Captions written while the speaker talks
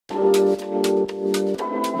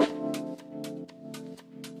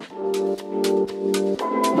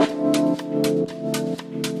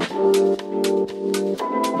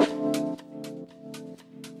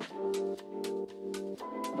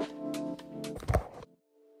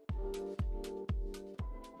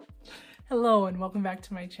Hello and welcome back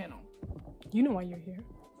to my channel. You know why you're here.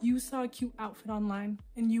 You saw a cute outfit online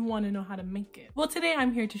and you want to know how to make it. Well, today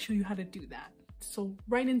I'm here to show you how to do that. So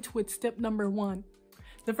right into it, step number 1.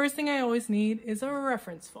 The first thing I always need is a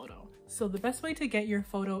reference photo. So the best way to get your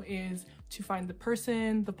photo is to find the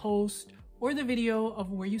person, the post, or the video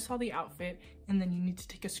of where you saw the outfit, and then you need to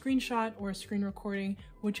take a screenshot or a screen recording,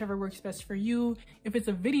 whichever works best for you. If it's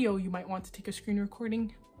a video, you might want to take a screen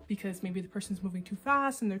recording because maybe the person's moving too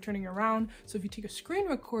fast and they're turning around. So if you take a screen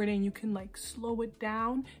recording, you can like slow it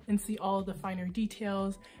down and see all the finer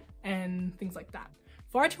details and things like that.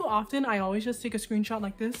 Far too often, I always just take a screenshot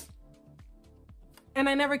like this and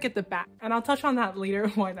I never get the back. And I'll touch on that later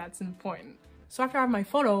why that's important. So after I have my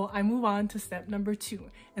photo, I move on to step number 2.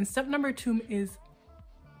 And step number 2 is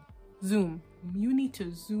zoom. You need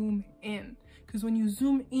to zoom in, because when you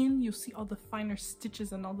zoom in, you'll see all the finer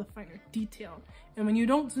stitches and all the finer detail. And when you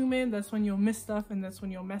don't zoom in, that's when you'll miss stuff and that's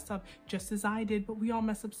when you'll mess up, just as I did, but we all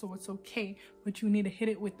mess up, so it's okay. But you need to hit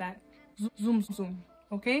it with that zoom,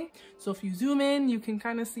 okay? So if you zoom in, you can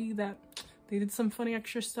kind of see that they did some funny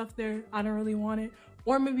extra stuff there. I don't really want it.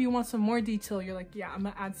 Or maybe you want some more detail. You're like, yeah, I'm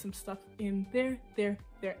gonna add some stuff in there,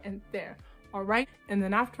 and there. All right. And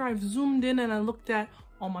then after I've zoomed in and I looked at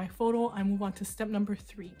all my photo, I move on to step number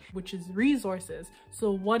 3, which is resources.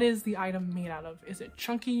 So what is the item made out of? Is it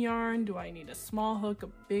chunky yarn? Do I need a small hook, a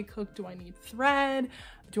big hook? Do I need thread?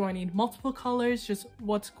 Do I need multiple colors? Just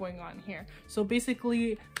what's going on here? So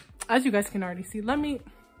basically, as you guys can already see,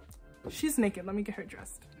 she's naked. Let me get her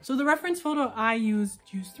dressed. So the reference photo I used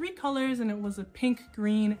 3 colors, and it was a pink,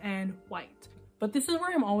 green, and white. But this is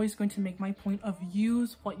where I'm always going to make my point of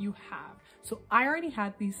use what you have. So I already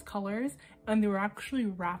had these colors and they were actually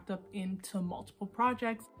wrapped up into multiple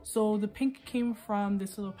projects. So the pink came from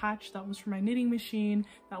this little patch that was for my knitting machine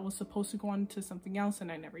that was supposed to go on to something else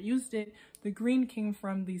and I never used it. The green came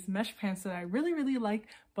from these mesh pants that I really like,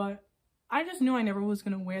 but I just knew I never was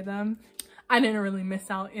gonna wear them. I didn't really miss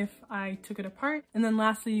out if I took it apart. And then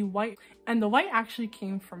lastly, white. And the white actually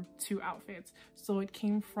came from 2 outfits. So it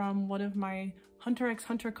came from one of my Hunter x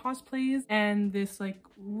Hunter cosplays and this like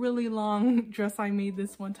really long dress I made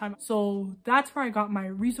this one time. So that's where I got my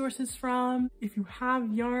resources from. If you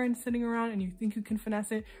have yarn sitting around and you think you can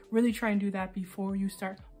finesse it, really try and do that before you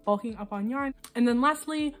start bulking up on yarn. And then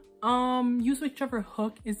lastly, use whichever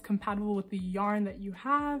hook is compatible with the yarn that you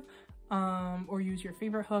have. Or use your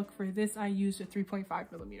favorite hook. For this, I used a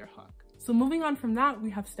 3.5mm hook. So moving on from that,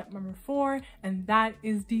 we have step number 4, and that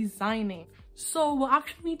is designing. So we'll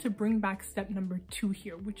actually need to bring back step number 2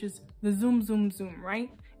 here, which is the zoom,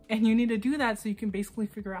 right? And you need to do that so you can basically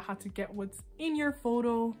figure out how to get what's in your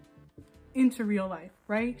photo into real life,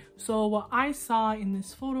 right? So what I saw in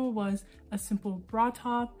this photo was a simple bra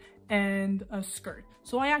top and a skirt.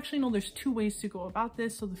 So I actually know there's 2 ways to go about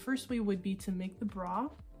this. So the first way would be to make the bra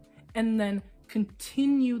and then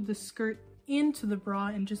continue the skirt into the bra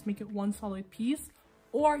and just make it one solid piece,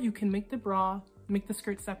 or you can make the bra, make the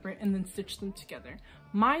skirt separate, and then stitch them together.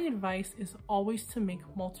 My advice is always to make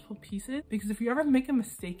multiple pieces, because if you ever make a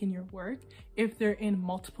mistake in your work, if they're in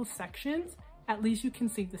multiple sections, at least you can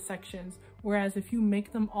save the sections. Whereas if you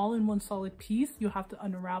make them all in one solid piece, you'll have to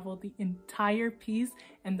unravel the entire piece,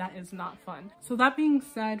 and that is not fun. So that being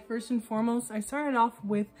said, first and foremost, I started off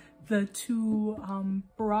with the 2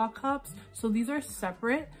 bra cups. So these are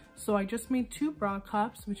separate. So I just made 2 bra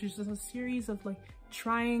cups, which is just a series of like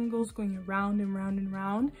triangles going around and round and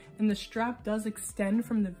round. And the strap does extend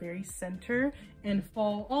from the very center and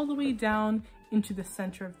fall all the way down into the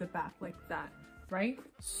center of the back like that, right?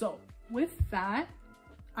 So with that,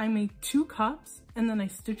 I made 2 cups and then I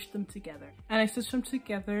stitched them together. And I stitched them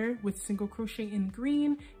together with single crochet in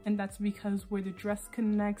green, and that's because where the dress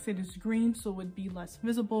connects, it is green, so it would be less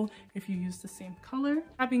visible if you use the same color.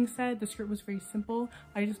 That being said, the skirt was very simple.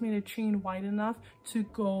 I just made a chain wide enough to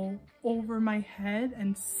go over my head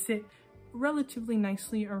and sit relatively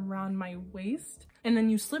nicely around my waist. And then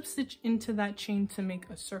you slip stitch into that chain to make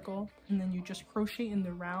a circle, and then you just crochet in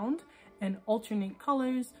the round and alternate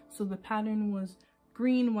colors. So the pattern was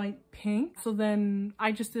green, white, pink. So then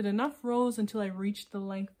I just did enough rows until I reached the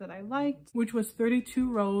length that I liked, which was 32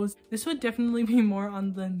 rows. This would definitely be more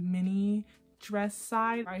on the mini dress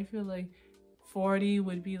side. I feel like 40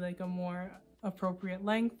 would be like a more appropriate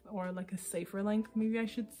length, or like a safer length, maybe I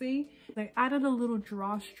should say. I added a little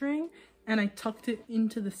drawstring and I tucked it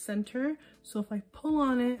into the center. So if I pull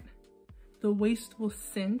on it, the waist will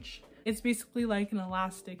cinch. It's basically like an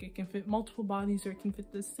elastic. It can fit multiple bodies, or it can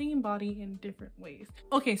fit the same body in different ways.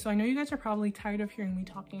 Okay, so I know you guys are probably tired of hearing me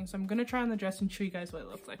talking, so I'm gonna try on the dress and show you guys what it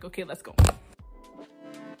looks like. Okay, let's go.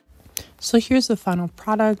 So here's the final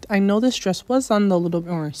product. I know this dress was on the little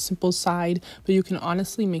bit more simple side, but you can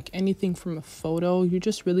honestly make anything from a photo. You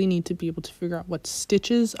just really need to be able to figure out what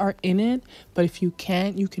stitches are in it. But if you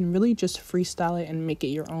can't, you can really just freestyle it and make it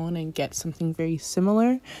your own and get something very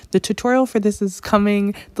similar. The tutorial for this is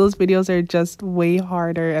coming. Those videos are just way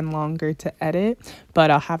harder and longer to edit,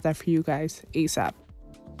 but I'll have that for you guys ASAP.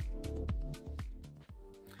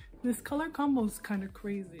 This color combo is kind of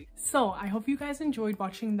crazy. So I hope you guys enjoyed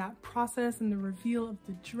watching that process and the reveal of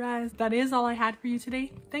the dress. That is all I had for you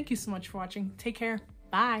today. Thank you so much for watching. Take care.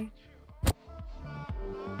 Bye.